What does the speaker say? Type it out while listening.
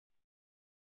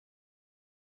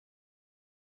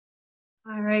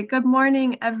All right, good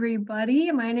morning, everybody.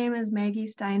 My name is Maggie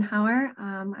Steinhauer.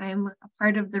 I am a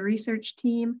part of the research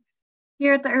team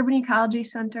here at the Urban Ecology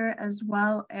Center, as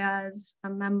well as a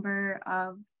member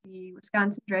of the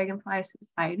Wisconsin Dragonfly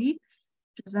Society,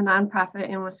 which is a nonprofit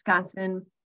in Wisconsin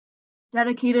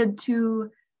dedicated to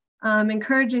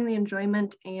encouraging the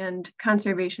enjoyment and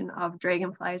conservation of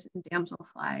dragonflies and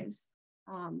damselflies.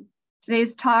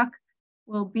 Today's talk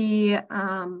will be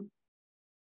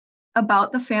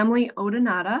about the family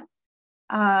Odonata,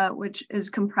 which is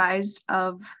comprised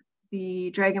of the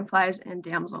dragonflies and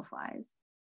damselflies.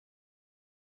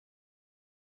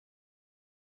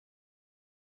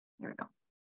 Here we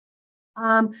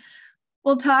go.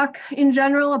 We'll talk in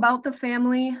general about the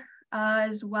family,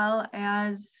 as well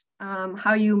as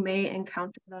how you may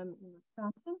encounter them in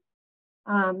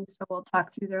Wisconsin. So we'll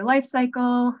talk through their life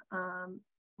cycle,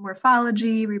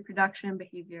 morphology, reproduction,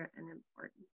 behavior, and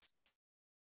importance.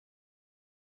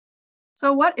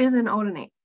 So what is an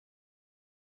odonate?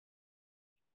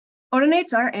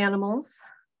 Odonates are animals.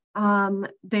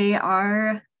 They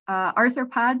are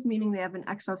arthropods, meaning they have an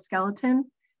exoskeleton.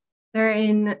 They're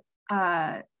in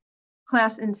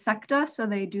class Insecta, so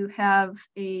they do have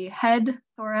a head,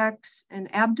 thorax, and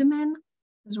abdomen,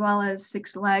 as well as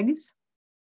 6 legs.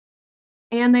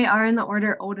 And they are in the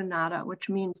order Odonata, which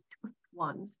means toothed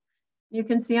ones. You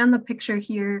can see on the picture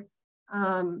here,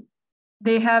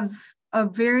 they have a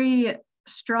very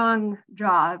strong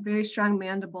jaw, very strong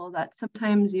mandible that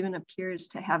sometimes even appears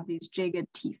to have these jagged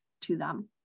teeth to them.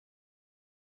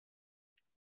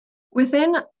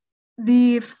 Within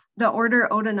the order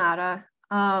Odonata,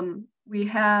 we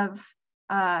have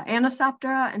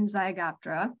Anisoptera and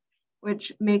Zygoptera,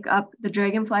 which make up the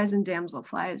dragonflies and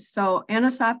damselflies. So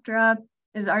Anisoptera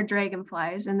is our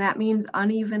dragonflies, and that means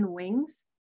uneven wings.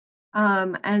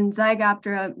 And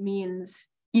Zygoptera means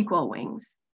equal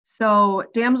wings. So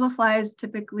damselflies,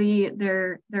 typically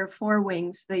they're 4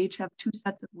 wings. They each have 2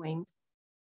 sets of wings.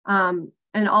 And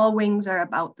all wings are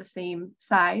about the same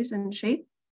size and shape.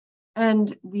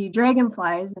 And the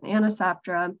dragonflies and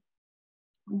Anisoptera,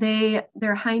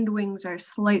 their hind wings are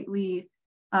slightly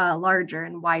larger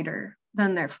and wider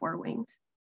than their 4 wings.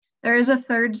 There is a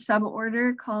 3rd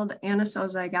suborder called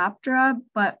Anisozygoptera,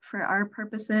 but for our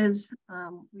purposes,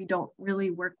 we don't really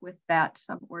work with that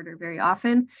suborder very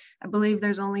often. I believe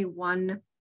there's only 1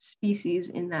 species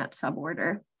in that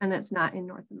suborder, and it's not in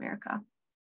North America.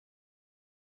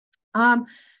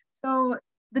 So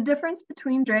the difference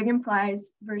between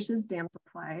dragonflies versus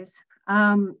damselflies,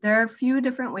 there are a few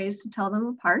different ways to tell them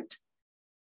apart.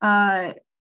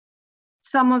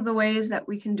 Some of the ways that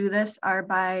we can do this are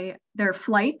by their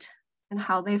flight and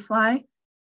how they fly,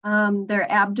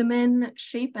 their abdomen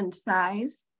shape and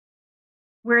size,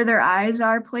 where their eyes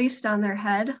are placed on their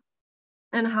head,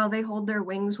 and how they hold their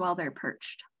wings while they're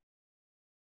perched.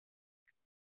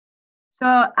 So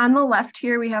on the left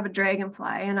here, we have a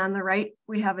dragonfly, and on the right,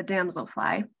 we have a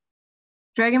damselfly.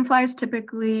 Dragonflies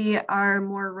typically are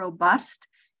more robust.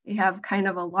 They have kind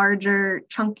of a larger,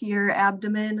 chunkier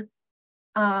abdomen.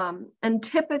 And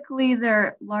typically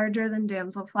they're larger than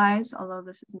damselflies, although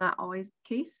this is not always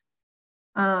the case.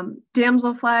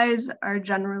 Damselflies are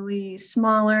generally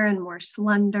smaller and more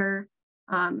slender,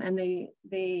 and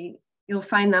you'll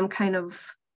find them kind of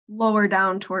lower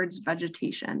down towards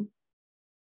vegetation.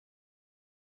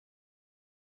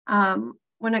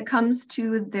 When it comes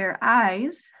to their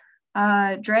eyes,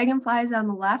 dragonflies on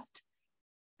the left,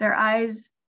 their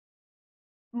eyes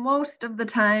most of the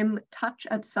time touch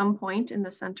at some point in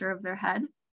the center of their head.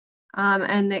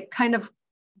 And it kind of,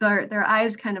 their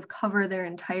eyes kind of cover their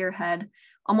entire head,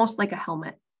 almost like a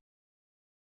helmet.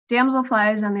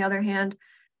 Damselflies, on the other hand,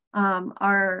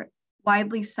 are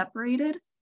widely separated,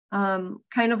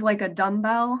 kind of like a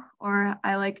dumbbell, or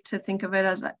I like to think of it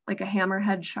as like a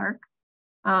hammerhead shark.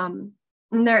 And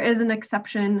there is an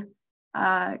exception,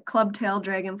 clubtail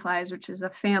dragonflies, which is a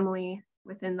family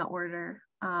within the order.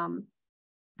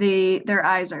 Their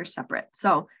eyes are separate.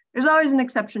 So there's always an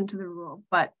exception to the rule,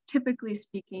 but typically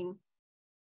speaking,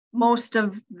 most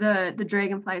of the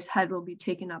dragonfly's head will be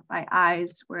taken up by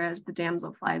eyes, whereas the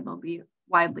damselfly, they'll be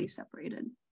widely separated.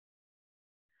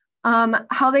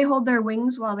 How they hold their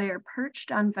wings while they are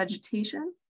perched on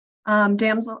vegetation.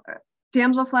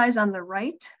 Damselflies on the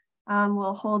right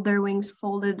will hold their wings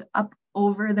folded up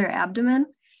over their abdomen,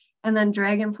 and then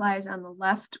dragonflies on the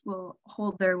left will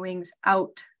hold their wings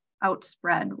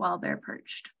outspread while they're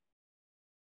perched.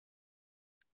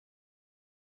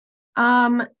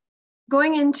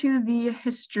 Going into the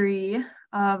history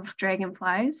of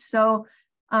dragonflies. So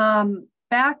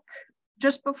back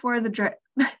just before the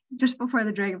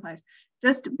dragonflies,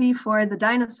 just before the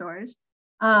dinosaurs,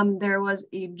 there was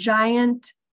a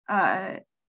giant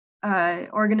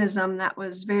organism that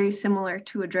was very similar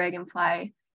to a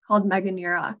dragonfly called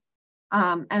Meganeura.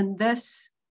 And this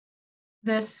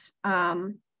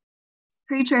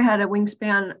creature had a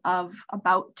wingspan of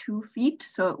about 2 feet,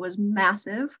 so it was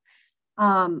massive.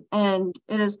 And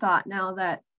it is thought now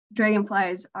that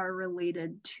dragonflies are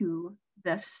related to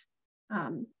this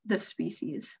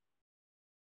species.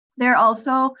 There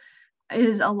also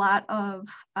is a lot of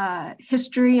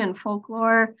history and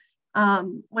folklore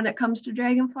when it comes to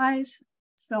dragonflies.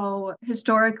 So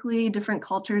historically, different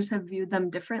cultures have viewed them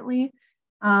differently.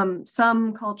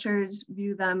 Some cultures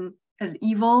view them as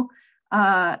evil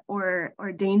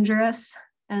or dangerous,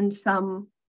 and some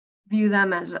view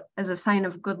them as a sign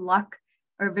of good luck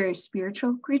or a very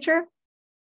spiritual creature.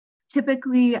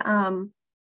 Typically,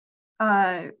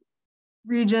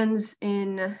 regions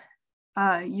in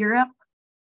Europe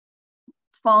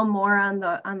fall more on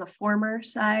the former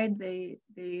side. They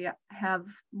have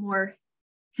more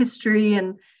history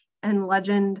and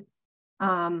legend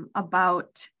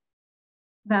about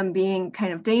them being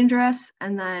kind of dangerous,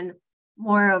 and then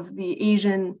more of the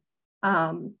Asian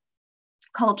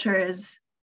culture is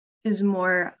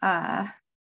more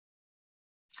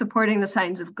supporting the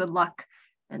signs of good luck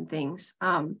and things.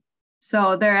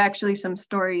 So there are actually some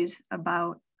stories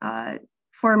about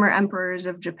former emperors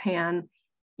of Japan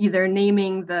either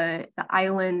naming the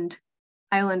island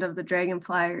of the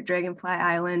dragonfly or Dragonfly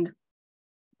Island,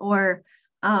 or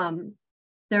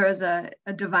there was a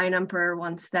divine emperor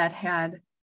once that had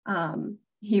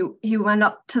he went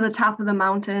up to the top of the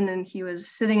mountain, and he was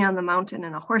sitting on the mountain,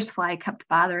 and a horsefly kept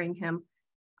bothering him,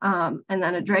 and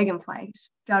then a dragonfly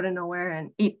out of nowhere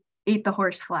and ate the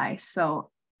horsefly.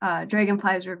 So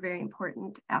dragonflies were very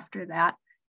important after that.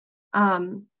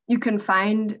 You can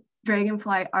find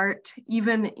dragonfly art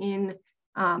even in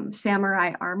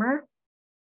samurai armor,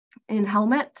 in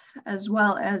helmets, as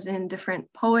well as in different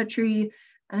poetry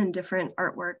and different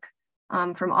artwork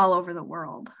from all over the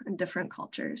world and different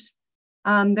cultures.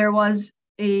 There was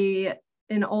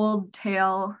an old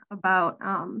tale about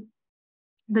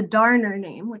the Darner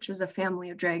name, which is a family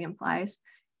of dragonflies,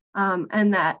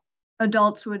 and that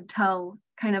adults would tell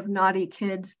kind of naughty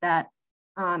kids that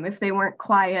if they weren't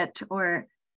quiet or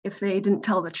if they didn't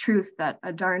tell the truth, that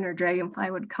a Darner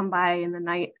dragonfly would come by in the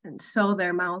night and sew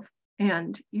their mouth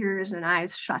and ears and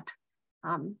eyes shut.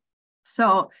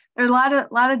 So there's a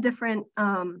lot of different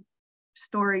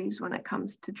stories when it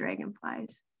comes to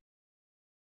dragonflies.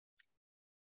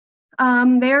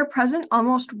 They are present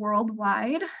almost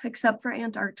worldwide, except for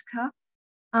Antarctica,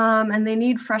 and they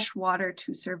need fresh water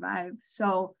to survive.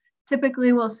 So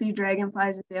typically we'll see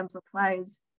dragonflies and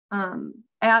damselflies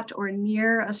at or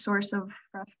near a source of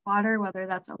fresh water, whether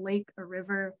that's a lake, a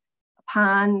river, a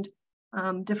pond,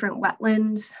 different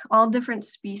wetlands. All different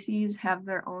species have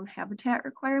their own habitat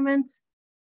requirements.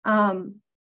 And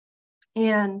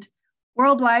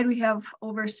worldwide, we have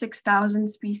over 6,000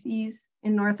 species.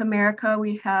 In North America,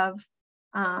 we have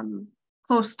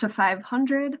close to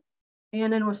 500.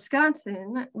 And in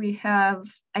Wisconsin, we have,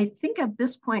 I think at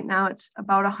this point now, it's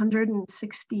about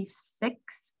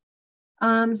 166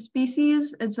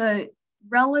 species. It's a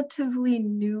relatively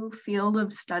new field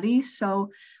of study,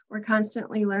 so we're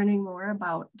constantly learning more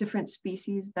about different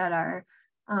species that are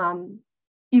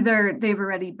either they've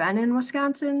already been in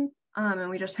Wisconsin and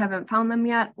we just haven't found them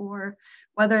yet, or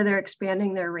whether they're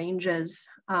expanding their ranges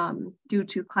due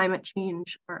to climate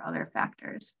change or other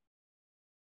factors.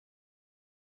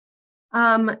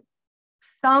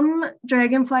 Some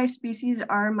dragonfly species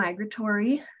are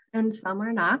migratory and some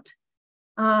are not.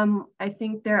 I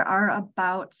think there are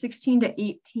about 16 to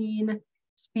 18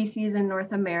 species in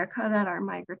North America that are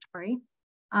migratory.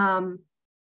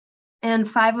 And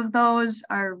 5 of those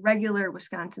are regular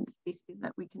Wisconsin species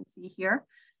that we can see here.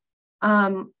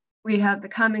 We have the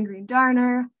common green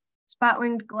darner,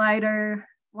 spot-winged glider,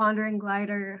 wandering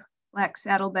glider, black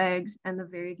saddlebags, and the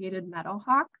variegated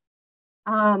meadowhawk.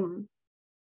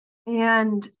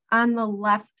 And on the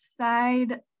left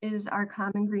side is our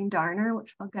common green darner,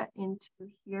 which I'll get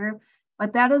into here.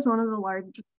 But that is one of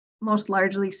the most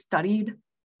largely studied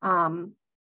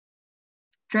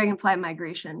dragonfly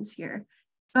migrations here.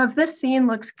 So if this scene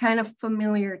looks kind of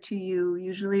familiar to you,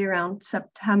 usually around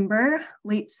September,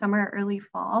 late summer, early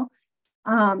fall,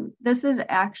 this is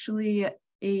actually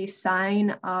a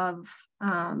sign of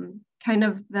kind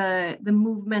of the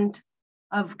movement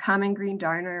of common green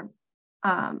darner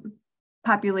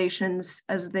populations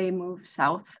as they move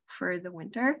south for the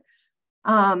winter.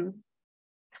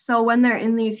 So when they're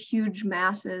in these huge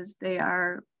masses, they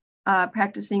are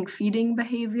practicing feeding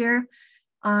behavior.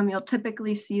 You'll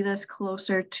typically see this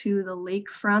closer to the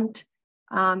lakefront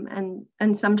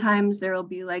And sometimes there will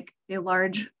be like a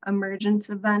large emergence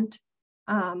event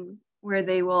where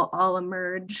they will all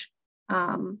emerge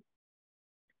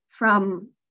from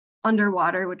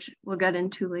underwater, which we'll get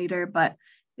into later, but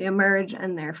they emerge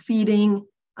and they're feeding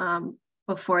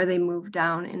before they move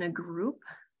down in a group.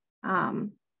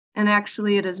 And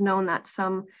actually it is known that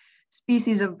some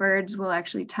species of birds will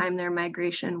actually time their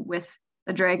migration with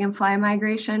the dragonfly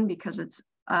migration because it's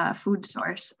a food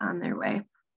source on their way.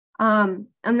 And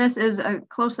this is a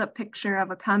close-up picture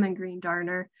of a common green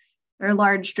darner. They're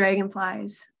large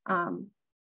dragonflies.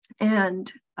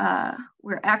 And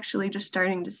we're actually just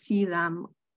starting to see them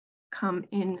come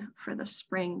in for the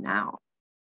spring now.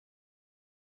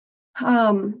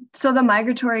 So the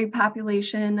migratory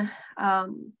population,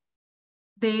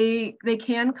 they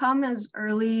can come as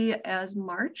early as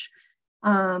March.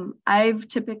 I've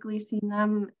typically seen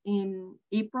them in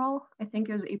April. I think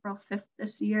it was April 5th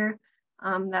this year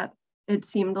that it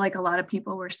seemed like a lot of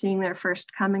people were seeing their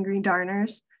first common green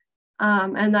darners.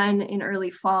 And then in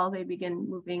early fall, they begin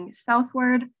moving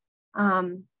southward.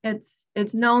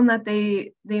 It's known that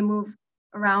they move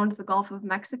around the Gulf of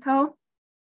Mexico,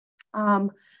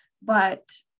 but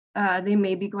they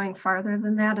may be going farther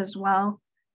than that as well.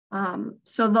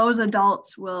 So those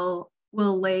adults will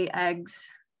lay eggs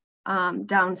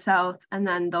down south, and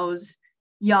then those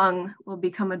young will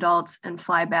become adults and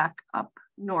fly back up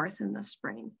north in the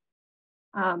spring.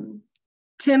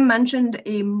 Tim mentioned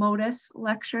a MODIS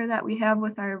lecture that we have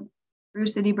with our Brew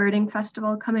City Birding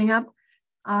Festival coming up.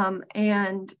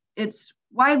 And it's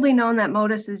widely known that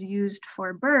MODIS is used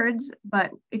for birds,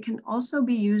 but it can also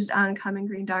be used on common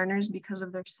green darners because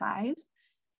of their size.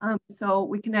 So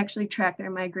we can actually track their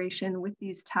migration with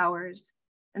these towers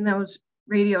and those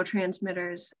radio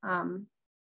transmitters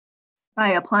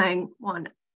by applying one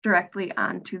directly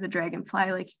onto the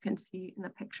dragonfly, like you can see in the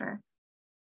picture.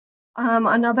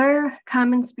 Another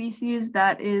common species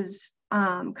that is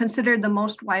considered the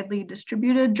most widely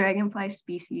distributed dragonfly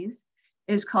species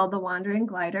is called the wandering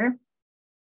glider.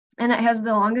 And it has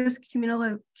the longest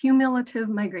cumulative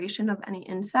migration of any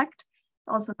insect. It's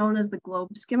also known as the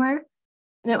globe skimmer.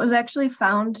 And it was actually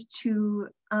found to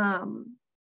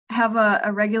have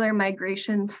a regular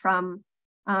migration from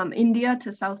India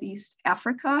to Southeast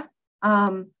Africa.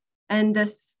 And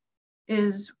this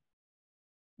is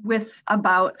with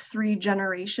about 3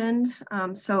 generations.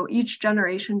 So each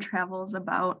generation travels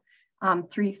about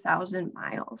 3,000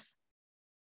 miles.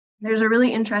 There's a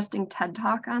really interesting TED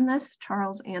Talk on this,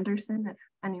 Charles Anderson, if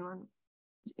anyone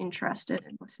is interested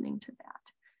in listening to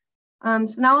that.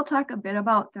 So now I'll talk a bit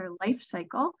about their life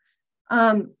cycle.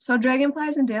 So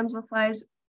dragonflies and damselflies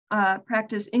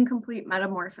practice incomplete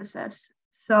metamorphosis.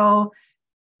 So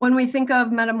when we think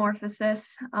of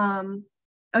metamorphosis,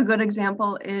 a good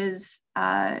example is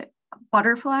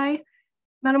butterfly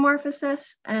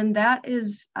metamorphosis, and that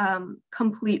is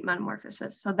complete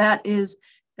metamorphosis. So that is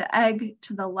the egg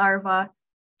to the larva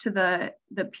to the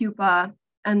pupa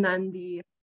and then the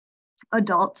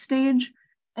adult stage.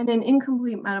 And in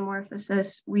incomplete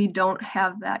metamorphosis, we don't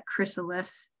have that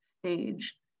chrysalis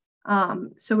stage.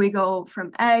 So we go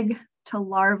from egg to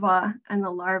larva, and the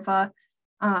larva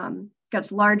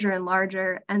gets larger and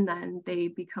larger, and then they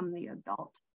become the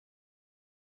adult.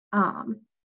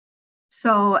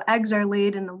 So eggs are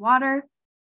laid in the water,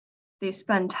 they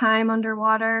spend time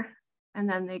underwater, and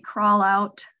then they crawl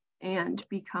out and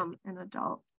become an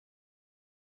adult.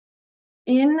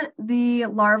 In the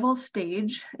larval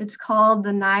stage, it's called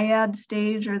the naiad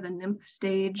stage or the nymph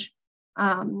stage.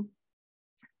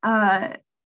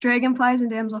 Dragonflies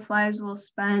and damselflies will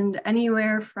spend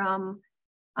anywhere from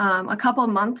a couple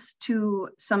months to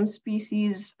some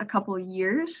species a couple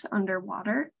years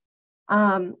underwater.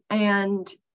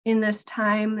 And in this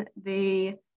time,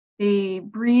 they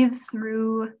breathe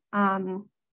through kind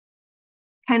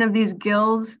of these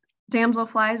gills.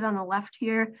 Damselflies on the left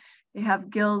here, they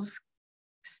have gills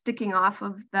sticking off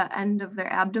of the end of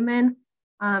their abdomen,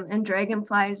 and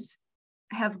dragonflies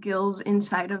have gills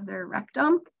inside of their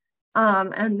rectum,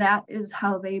 and that is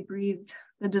how they breathe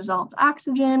the dissolved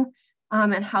oxygen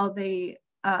and how they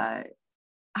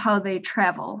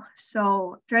travel.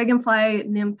 So dragonfly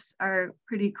nymphs are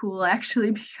pretty cool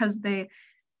actually, because they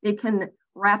can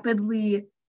rapidly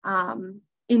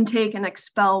intake and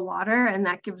expel water, and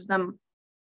that gives them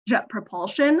jet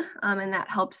propulsion, and that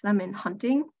helps them in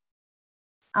hunting.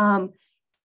 And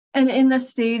in this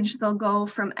stage, they'll go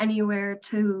from anywhere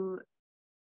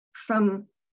from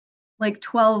like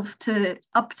 12 to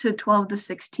up to 12 to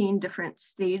 16 different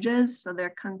stages. So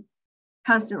they're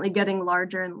constantly getting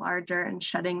larger and larger and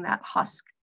shedding that husk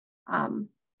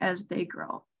as they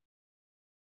grow.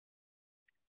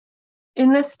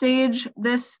 In this stage,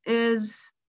 this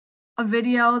is a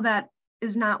video that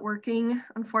is not working,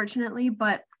 unfortunately,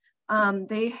 but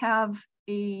they have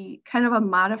a kind of a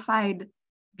modified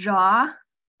jaw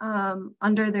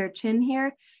under their chin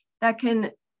here that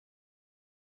can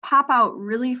pop out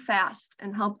really fast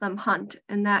and help them hunt.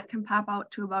 And that can pop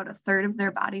out to about 1/3 of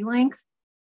their body length.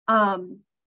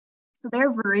 So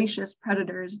they're voracious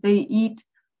predators. They eat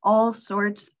all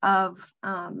sorts of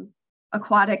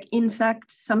aquatic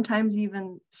insects, sometimes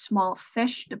even small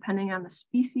fish, depending on the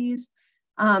species,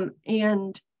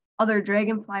 and other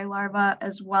dragonfly larvae,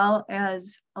 as well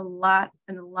as a lot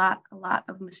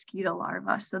of mosquito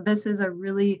larvae. So this is a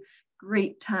really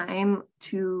great time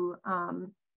to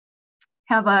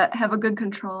have a good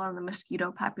control on the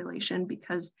mosquito population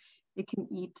because they can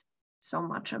eat so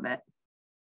much of it.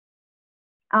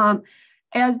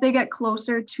 As they get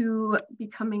closer to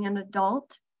becoming an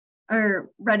adult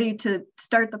or ready to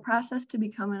start the process to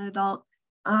become an adult,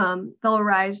 they'll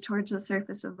rise towards the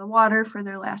surface of the water for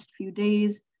their last few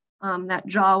days. That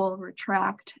jaw will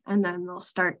retract and then they'll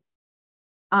start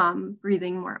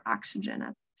breathing more oxygen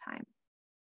at the time.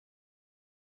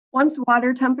 Once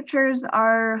water temperatures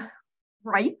are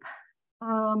ripe,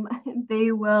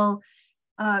 they will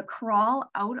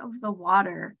crawl out of the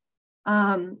water.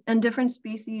 And different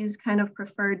species kind of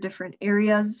prefer different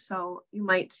areas. So you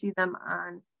might see them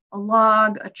on a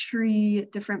log, a tree,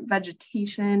 different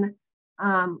vegetation,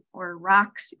 or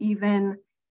rocks even,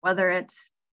 whether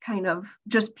it's kind of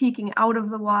just peeking out of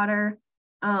the water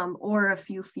or a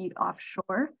few feet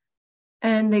offshore.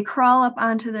 And they crawl up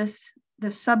onto this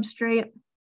substrate.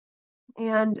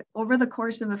 And over the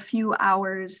course of a few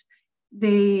hours,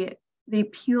 they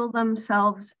peel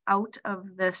themselves out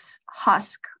of this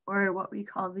husk, or what we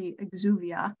call the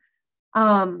exuvia.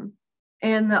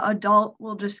 And the adult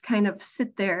will just kind of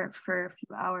sit there for a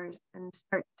few hours and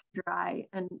start to dry,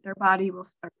 and their body will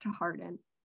start to harden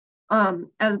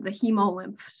as the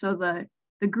hemolymph. So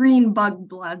the green bug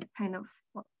blood kind of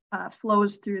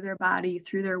flows through their body,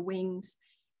 through their wings.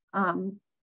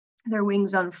 Their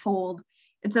wings unfold.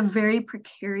 It's a very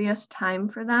precarious time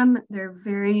for them. They're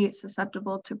very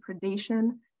susceptible to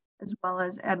predation as well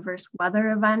as adverse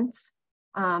weather events,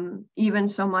 even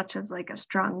so much as like a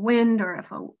strong wind, or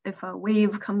if a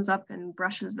wave comes up and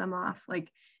brushes them off,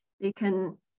 like they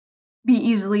can be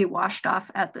easily washed off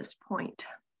at this point.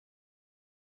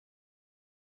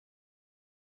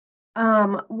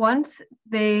 Once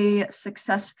they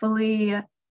successfully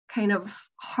kind of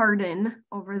harden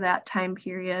over that time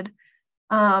period,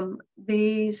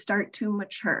 they start to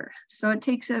mature. So it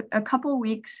takes a couple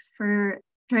weeks for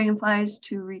dragonflies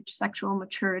to reach sexual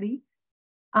maturity.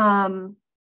 And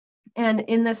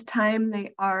in this time,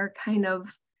 they are kind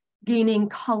of gaining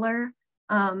color.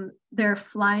 They're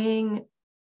flying.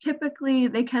 Typically,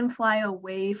 they can fly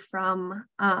away from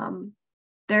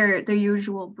their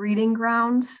usual breeding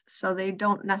grounds, so they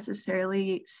don't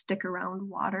necessarily stick around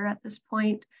water at this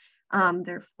point.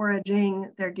 They're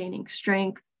foraging, they're gaining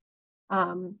strength.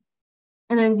 And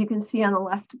as you can see on the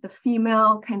left, the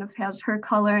female kind of has her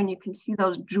color, and you can see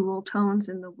those jewel tones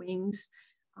in the wings.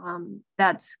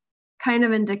 That's kind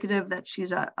of indicative that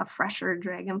she's a fresher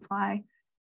dragonfly.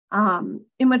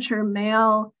 Immature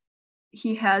male,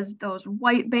 he has those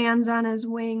white bands on his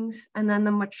wings, and then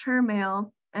the mature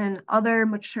male and other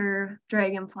mature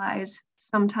dragonflies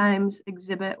sometimes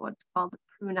exhibit what's called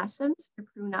prunescence or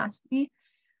prunicity,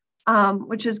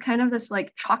 which is kind of this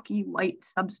like chalky white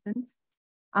substance.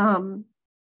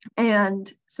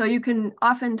 And so you can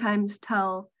oftentimes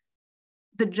tell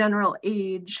the general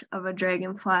age of a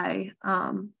dragonfly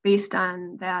based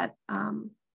on that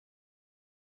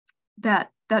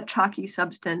chalky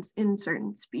substance in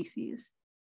certain species.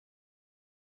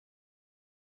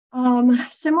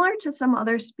 Similar to some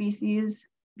other species,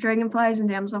 dragonflies and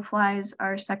damselflies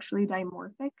are sexually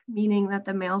dimorphic, meaning that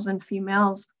the males and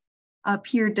females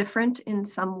appear different in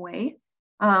some way.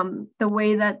 The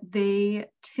way that they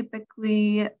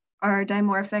typically are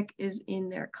dimorphic is in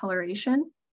their coloration.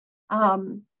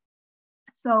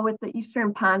 So with the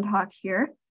eastern pondhawk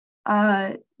here,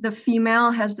 the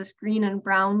female has this green and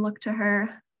brown look to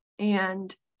her,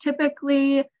 and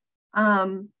typically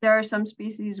there are some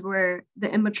species where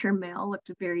the immature male looked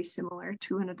very similar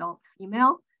to an adult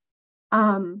female.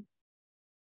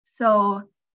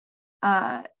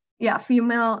 Yeah,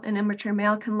 female and immature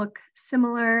male can look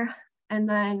similar. And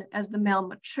then as the male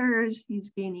matures,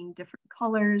 he's gaining different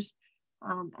colors.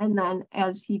 And then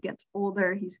as he gets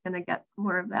older, he's going to get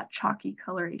more of that chalky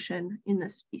coloration in the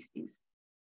species.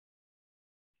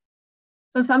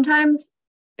 So sometimes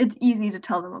it's easy to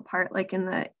tell them apart, like in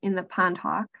the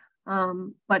pondhawk.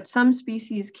 But some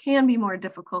species can be more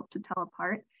difficult to tell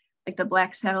apart. like the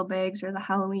black saddlebags or the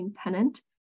Halloween pennant.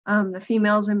 The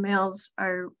females and males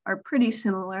are pretty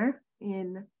similar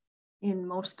in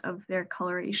most of their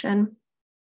coloration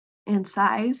and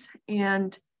size.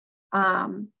 And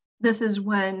this is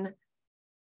when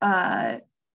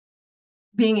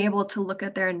being able to look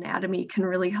at their anatomy can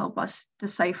really help us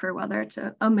decipher whether it's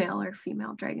a male or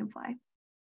female dragonfly.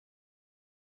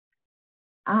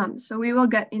 So we will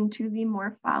get into the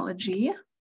morphology.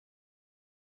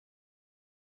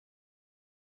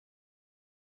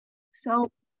 So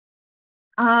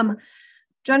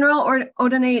general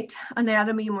odonate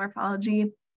anatomy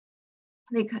morphology,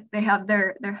 they have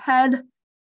their head,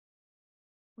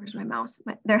 where's my mouse?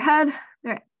 Their head,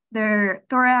 their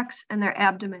thorax, and their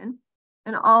abdomen.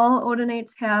 And all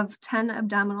odonates have 10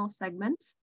 abdominal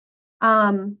segments.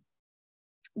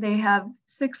 They have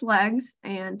 6 legs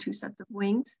and 2 sets of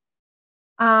wings.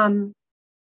 When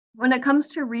it comes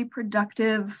to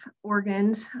reproductive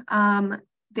organs,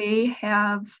 they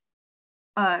have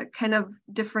kind of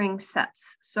differing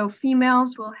sets. So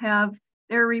females will have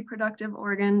their reproductive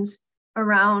organs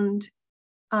around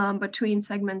between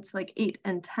segments like 8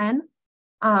 and 10.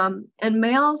 And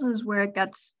males is where it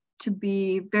gets to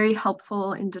be very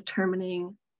helpful in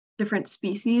determining different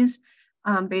species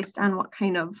based on what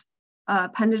kind of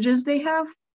appendages they have.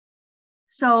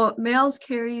 So males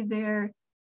carry their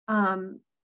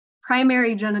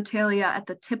primary genitalia at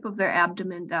the tip of their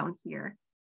abdomen down here.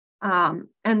 And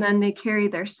then they carry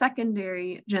their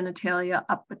secondary genitalia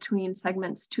up between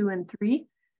segments 2 and 3.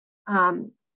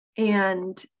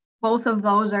 And both of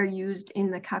those are used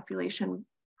in the copulation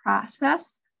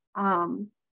process. And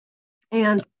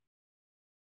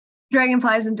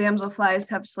dragonflies and damselflies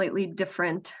have slightly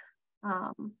different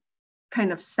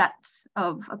kind of sets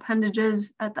of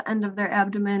appendages at the end of their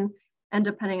abdomen. And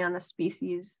depending on the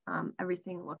species,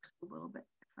 everything looks a little bit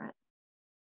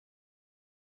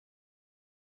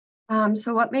different.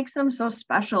 So what makes them so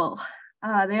special?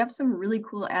 They have some really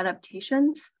cool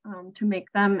adaptations to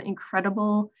make them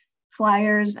incredible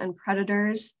flyers and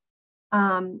predators.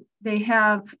 They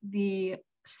have the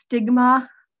stigma,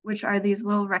 which are these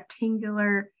little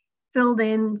rectangular filled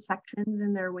in sections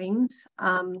in their wings.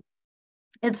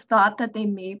 It's thought that they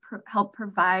may help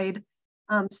provide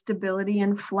stability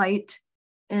in flight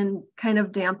and kind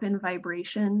of dampen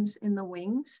vibrations in the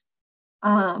wings.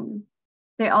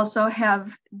 They also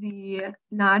have the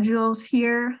nodules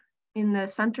here in the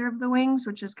center of the wings,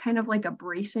 which is kind of like a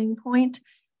bracing point.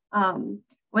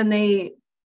 When they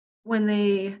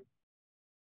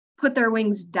put their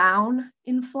wings down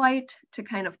in flight to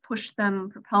kind of push them,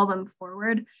 propel them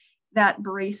forward, that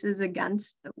braces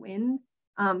against the wind.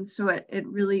 So it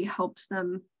really helps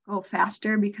them go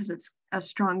faster because it's a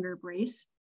stronger brace.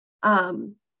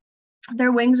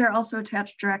 Their wings are also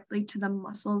attached directly to the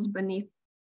muscles beneath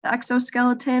the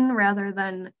exoskeleton rather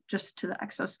than just to the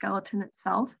exoskeleton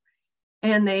itself.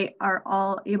 And they are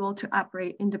all able to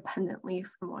operate independently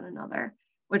from one another,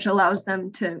 which allows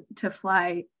them to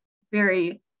fly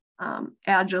very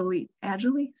agilely,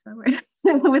 is that right?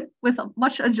 with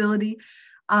much agility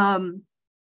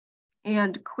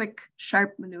and quick,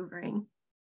 sharp maneuvering.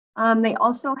 They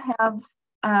also have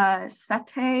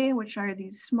setae, which are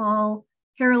these small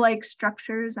hair-like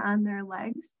structures on their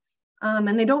legs.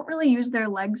 And they don't really use their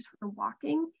legs for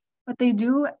walking, but they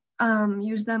do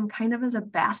use them kind of as a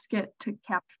basket to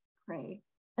capture prey.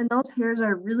 And those hairs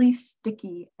are really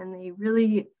sticky and they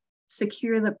really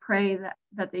secure the prey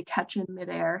that they catch in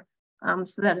midair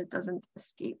so that it doesn't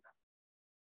escape.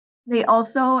 They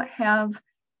also have,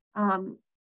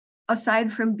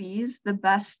 aside from bees, the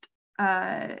best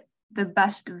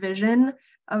vision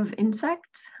of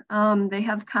insects. They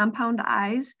have compound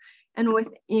eyes, and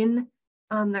within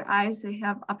their eyes, they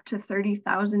have up to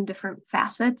 30,000 different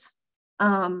facets,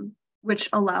 which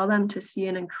allow them to see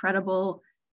an incredible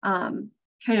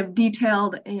kind of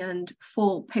detailed and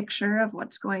full picture of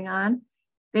what's going on.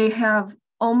 They have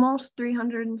almost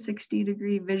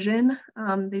 360-degree vision.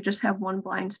 They just have one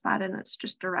blind spot, and it's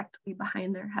just directly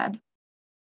behind their head.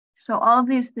 So all of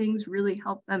these things really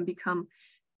help them become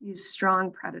these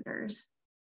strong predators.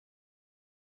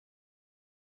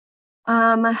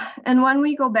 And when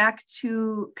we go back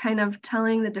to kind of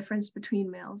telling the difference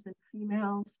between males and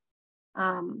females,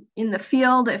 in the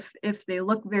field, if they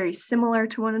look very similar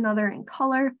to one another in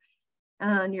color,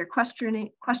 and you're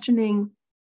questioning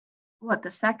what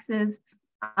the sex is,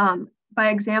 by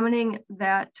examining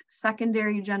that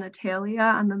secondary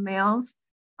genitalia on the males,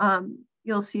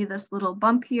 you'll see this little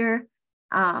bump here,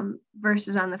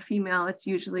 versus on the female, it's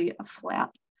usually a flat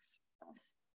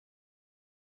surface.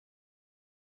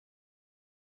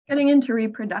 Getting into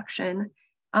reproduction,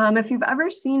 If you've ever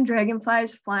seen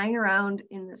dragonflies flying around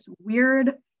in this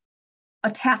weird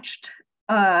attached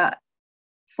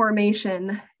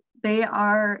formation, they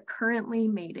are currently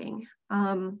mating.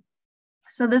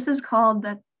 So this is called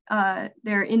that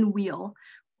they're in wheel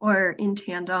or in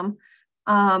tandem.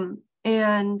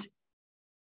 And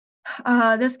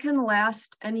this can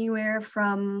last anywhere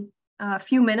from a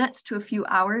few minutes to a few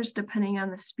hours, depending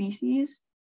on the species.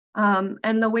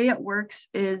 And the way it works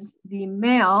is the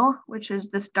male, which is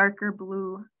this darker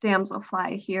blue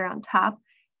damselfly here on top,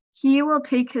 he will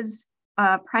take his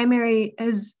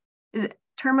his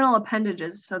terminal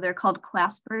appendages, so they're called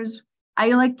claspers. I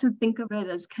like to think of it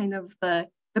as kind of the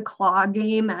claw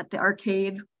game at the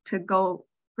arcade to go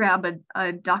grab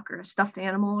a duck or a stuffed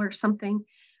animal or something.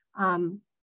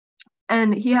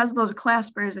 And he has those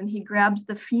claspers and he grabs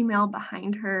the female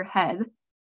behind her head.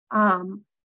 And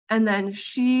then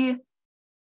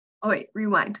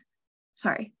rewind.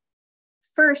 Sorry.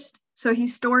 First, so he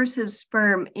stores his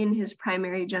sperm in his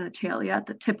primary genitalia at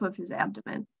the tip of his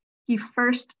abdomen. He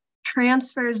first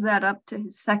transfers that up to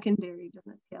his secondary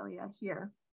genitalia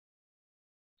here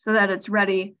so that it's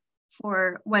ready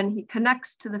for when he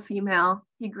connects to the female.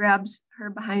 He grabs her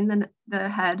behind the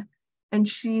head and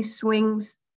she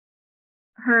swings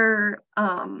her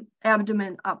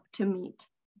abdomen up to meet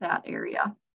that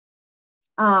area.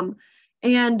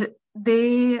 And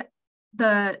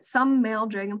some male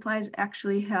dragonflies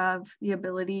actually have the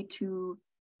ability to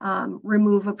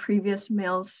remove a previous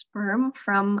male's sperm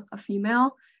from a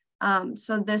female.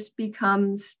 So this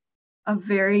becomes a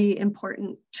very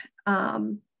important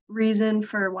reason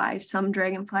for why some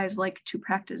dragonflies like to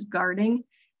practice guarding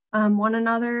one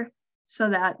another, so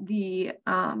that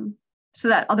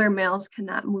other males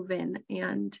cannot move in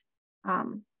and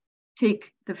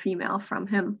take the female from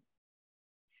him.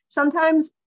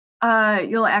 Sometimes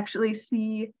you'll actually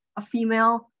see a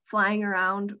female flying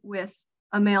around with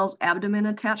a male's abdomen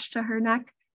attached to her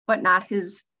neck, but not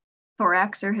his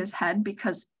thorax or his head,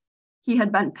 because he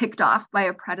had been picked off by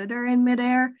a predator in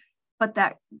midair, but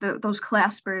those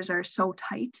claspers are so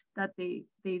tight that they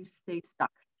stay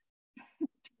stuck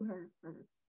to her for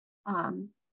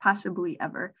possibly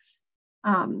ever.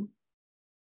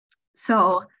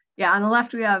 So yeah, on the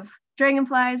left we have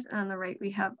dragonflies, and on the right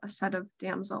we have a set of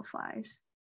damselflies.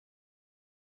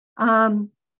 When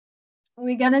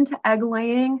we get into egg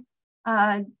laying,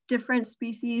 different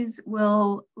species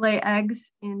will lay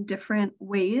eggs in different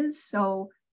ways. So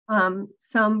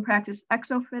some practice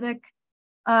exophytic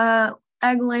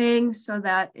egg laying, so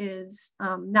that is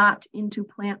not into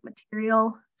plant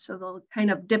material. So they'll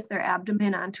kind of dip their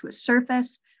abdomen onto a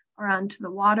surface or onto the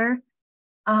water.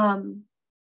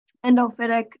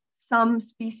 Endophytic, some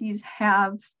species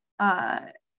have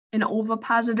an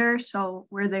ovipositor, so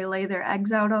where they lay their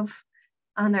eggs out of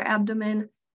on their abdomen.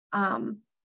 And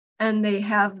they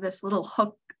have this little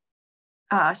hook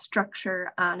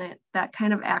structure on it that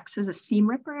kind of acts as a seam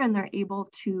ripper, and they're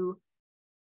able to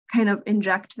kind of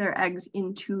inject their eggs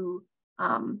into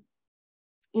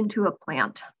a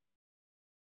plant.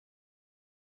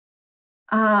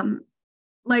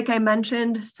 Like I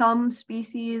mentioned, some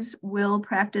species will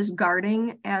practice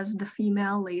guarding as the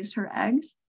female lays her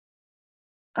eggs.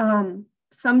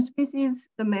 Some species,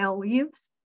 the male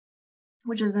leaves,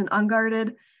 which is an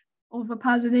unguarded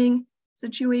ovipositing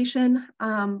situation,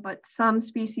 but some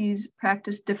species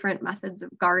practice different methods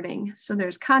of guarding. So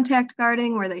there's contact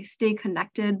guarding, where they stay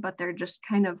connected, but they're just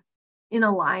kind of in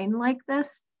a line like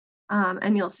this.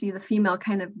 And you'll see the female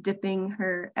kind of dipping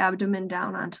her abdomen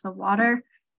down onto the water.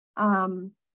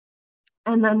 And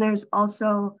then there's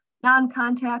also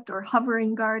non-contact or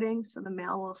hovering guarding. So the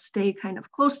male will stay kind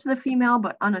of close to the female,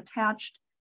 but unattached.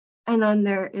 And then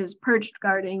there is perched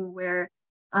guarding, where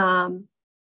a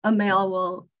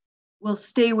male will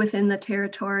stay within the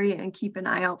territory and keep an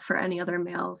eye out for any other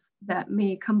males that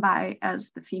may come by as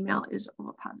the female is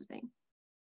ovipositing.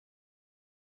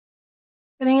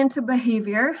 Getting into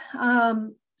behavior.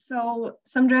 So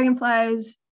some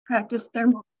dragonflies practice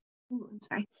thermal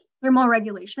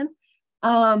regulation.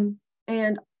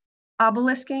 And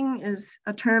obelisking is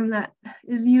a term that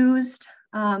is used.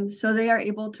 So they are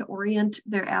able to orient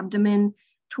their abdomen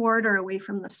toward or away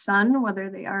from the sun, whether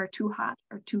they are too hot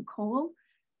or too cold.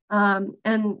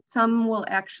 And some will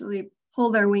actually pull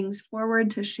their wings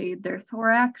forward to shade their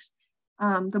thorax.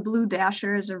 The blue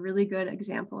dasher is a really good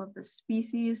example of this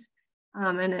species,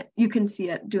 and you can see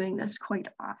it doing this quite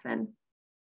often.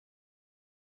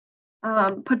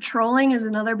 Patrolling is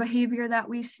another behavior that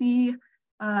we see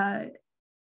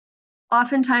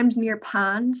oftentimes near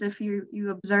ponds. If you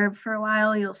observe for a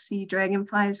while, you'll see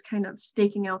dragonflies kind of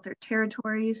staking out their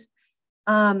territories.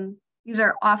 These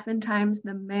are oftentimes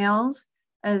the males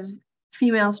as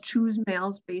females choose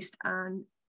males based on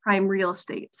prime real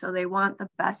estate. So they want the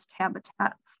best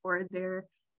habitat for their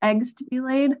eggs to be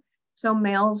laid. So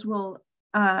males will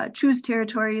choose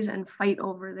territories and fight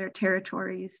over their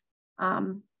territories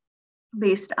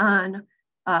based on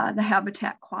the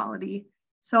habitat quality.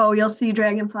 So you'll see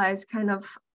dragonflies kind of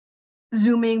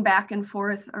zooming back and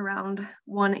forth around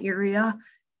one area.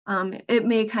 It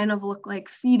may kind of look like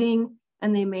feeding,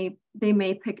 and they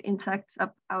may pick insects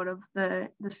up out of the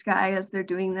sky as they're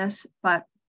doing this, but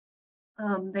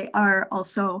they are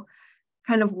also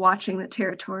kind of watching the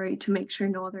territory to make sure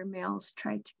no other males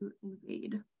try to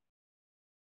invade.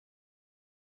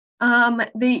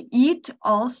 They eat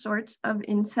all sorts of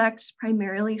insects,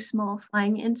 primarily small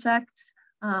flying insects,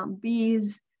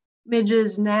 bees,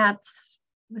 midges, gnats,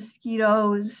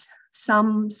 mosquitoes,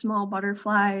 some small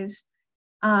butterflies.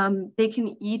 They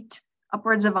can eat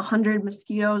upwards of 100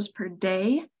 mosquitoes per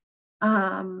day.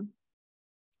 And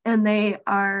they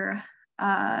are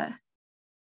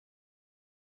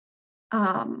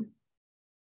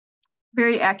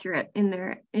very accurate in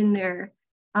their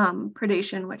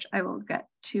predation, which I will get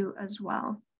to as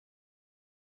well.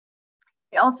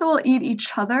 They also will eat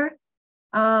each other.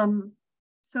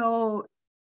 So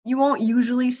you won't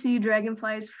usually see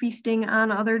dragonflies feasting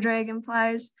on other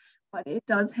dragonflies, but it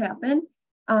does happen.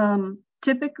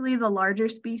 Typically the larger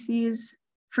species,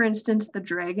 for instance, the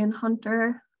dragon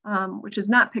hunter, which is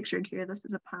not pictured here, this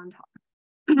is a pond hawk,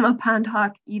 a pond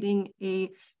hawk eating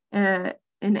an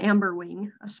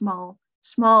amberwing, a small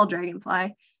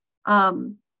dragonfly.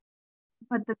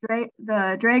 But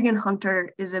the dragon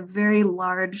hunter is a very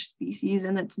large species,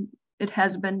 and it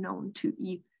has been known to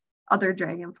eat other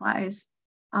dragonflies.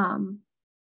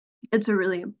 It's a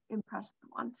really impressive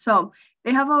one. So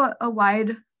they have a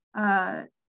wide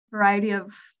variety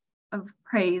of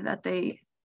prey that they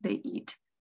eat.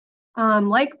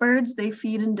 Like birds, they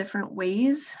feed in different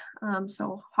ways.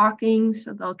 So hawking,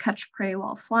 so they'll catch prey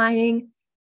while flying.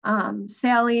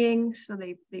 Sallying, so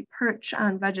they perch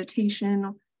on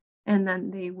vegetation, and then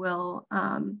they will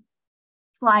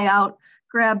fly out,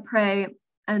 grab prey,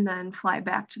 and then fly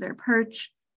back to their perch.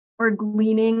 Or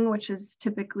gleaning, which is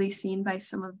typically seen by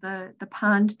some of the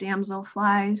pond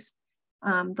damselflies.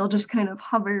 They'll just kind of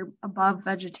hover above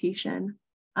vegetation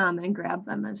and grab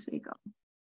them as they go.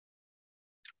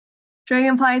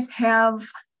 Dragonflies have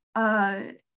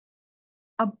about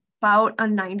a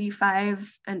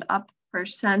 95 and up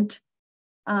 %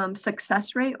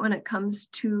 success rate when it comes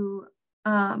to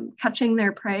catching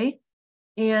their prey.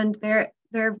 And there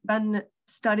have been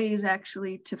studies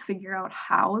actually to figure out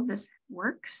how this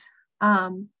works.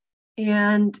 And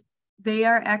they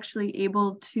are actually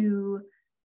able to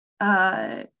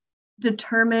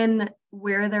determine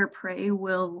where their prey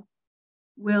will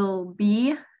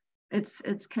be.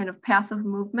 It's kind of path of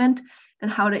movement and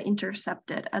how to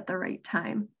intercept it at the right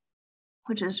time,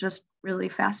 which is just really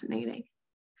fascinating.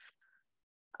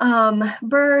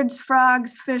 Birds,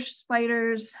 frogs, fish,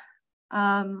 spiders,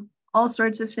 all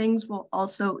sorts of things will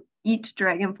also eat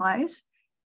dragonflies.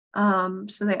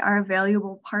 So they are a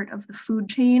valuable part of the food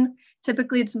chain.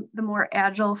 Typically, it's the more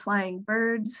agile flying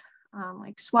birds,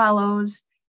 like swallows,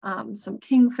 some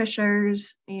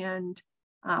kingfishers, and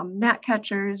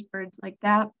gnatcatchers, birds like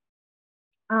that.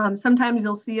 Sometimes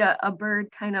you'll see a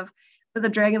bird kind of with a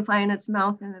dragonfly in its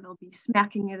mouth, and it'll be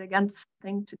smacking it against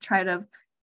something to try to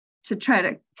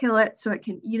kill it so it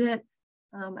can eat it.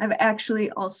 I've actually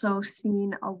also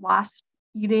seen a wasp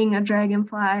eating a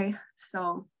dragonfly.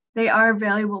 So they are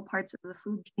valuable parts of the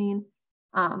food chain.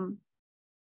 And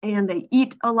they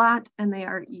eat a lot, and they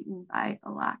are eaten by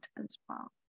a lot as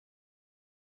well.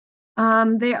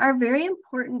 They are very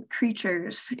important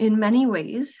creatures in many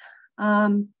ways.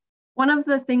 One of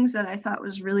the things that I thought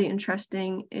was really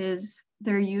interesting is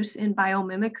their use in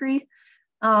biomimicry.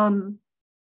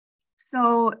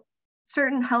 So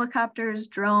certain helicopters,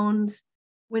 drones,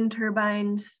 wind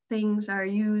turbines, things are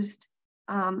used.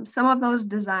 Some of those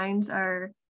designs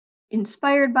are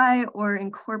inspired by or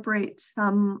incorporate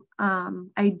some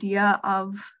idea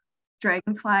of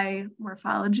dragonfly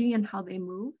morphology and how they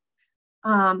move.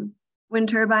 Wind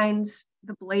turbines,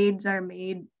 the blades are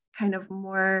made kind of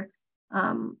more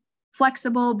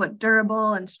flexible but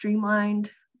durable and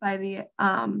streamlined by the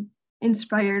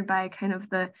inspired by kind of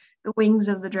the wings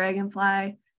of the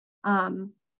dragonfly. I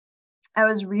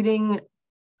was reading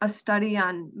a study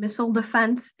on missile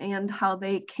defense and how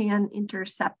they can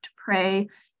intercept prey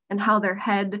and how their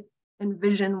head and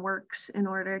vision works in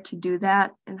order to do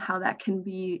that, and how that can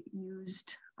be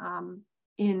used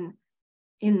in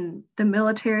the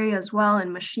military as well,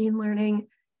 in machine learning,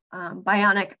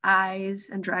 bionic eyes,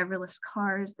 and driverless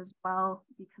cars as well,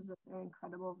 because of their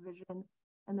incredible vision.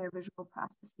 and their visual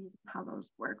processes and how those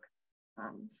work.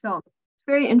 So it's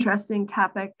a very interesting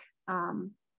topic.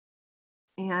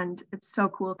 And it's so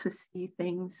cool to see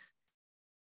things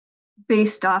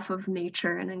based off of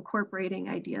nature and incorporating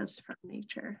ideas from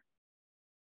nature.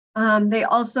 They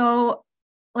also,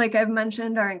 like I've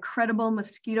mentioned, are incredible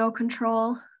mosquito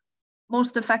control,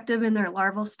 most effective in their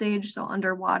larval stage, so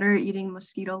underwater, eating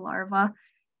mosquito larvae,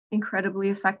 incredibly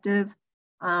effective.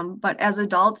 But as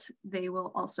adults, they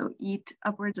will also eat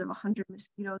upwards of 100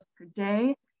 mosquitoes per day,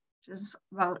 which is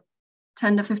about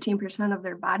 10 to 15% of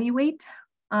their body weight.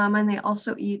 And they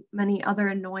also eat many other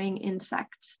annoying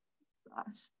insects to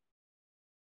us.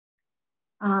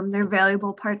 They're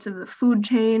valuable parts of the food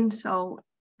chain, so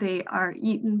they are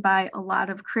eaten by a lot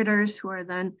of critters who are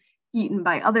then eaten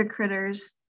by other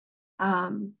critters.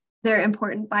 They're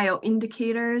important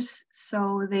bioindicators,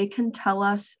 so they can tell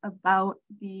us about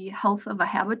the health of a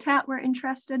habitat we're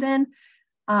interested in,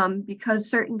 because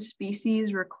certain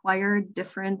species require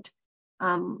different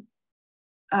kind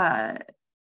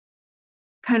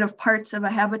of parts of a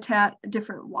habitat,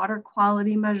 different water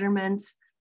quality measurements.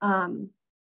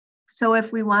 So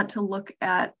if we want to look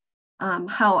at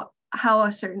how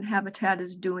a certain habitat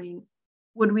is doing,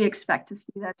 would we expect to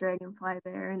see that dragonfly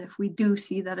there? And if we do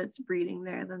see that it's breeding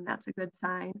there, then that's a good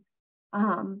sign.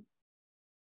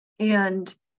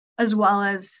 And as well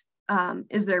as,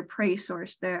 is there prey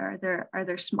source there? Are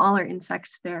there smaller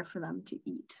insects there for them to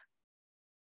eat?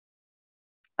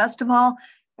 Best of all,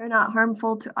 they're not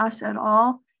harmful to us at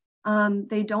all.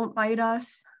 They don't bite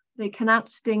us. They cannot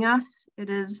sting us. It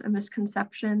is a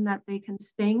misconception that they can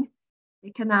sting. They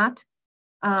cannot.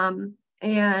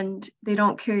 And they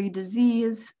don't carry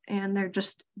disease, and they're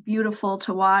just beautiful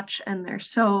to watch, and they're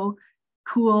so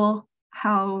cool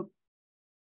how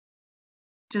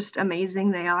just amazing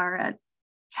they are at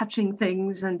catching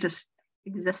things and just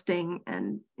existing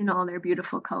and in all their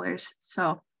beautiful colors.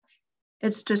 So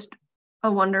it's just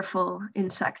a wonderful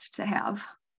insect to have.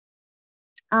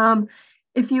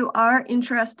 If you are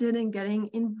interested in getting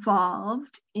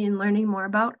involved in learning more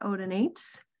about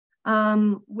odonates,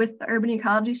 with the Urban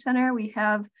Ecology Center, we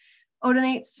have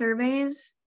odonate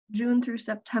surveys June through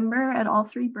September at all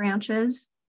 3 branches.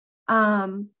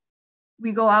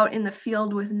 We go out in the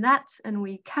field with nets and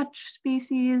we catch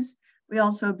species. We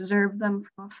also observe them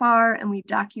from afar and we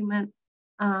document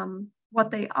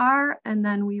what they are, and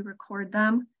then we record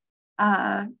them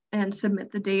and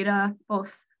submit the data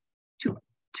both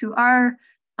to our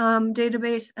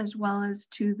database as well as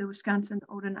to the Wisconsin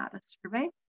Odonata Survey.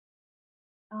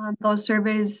 Those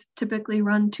surveys typically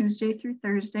run Tuesday through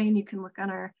Thursday, and you can look on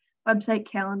our website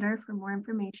calendar for more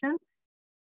information.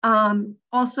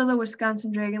 Also, the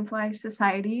Wisconsin Dragonfly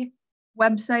Society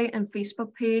website and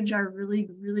Facebook page are really,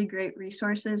 really great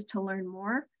resources to learn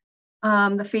more.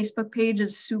 The Facebook page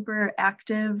is super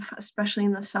active, especially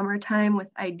in the summertime, with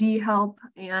ID help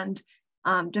and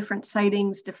different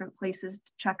sightings, different places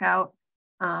to check out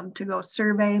to go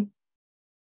survey.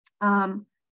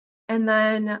 And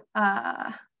then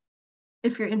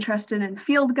if you're interested in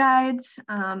field guides,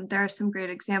 there are some great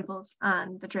examples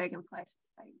on the Dragonfly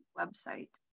Society website.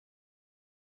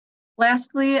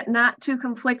 Lastly, not to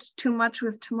conflict too much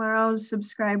with tomorrow's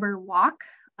subscriber walk,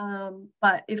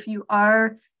 but if you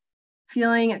are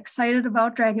feeling excited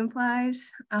about dragonflies,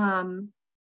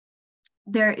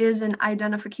 there is an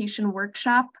identification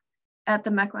workshop at the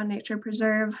Mequon Nature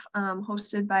Preserve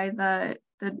hosted by the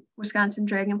Wisconsin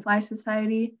Dragonfly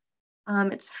Society.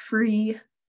 It's free,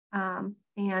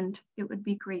 and it would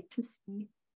be great to see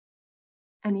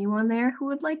anyone there who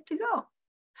would like to go.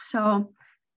 So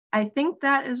I think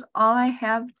that is all I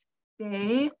have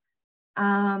today,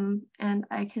 and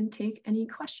I can take any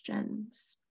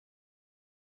questions.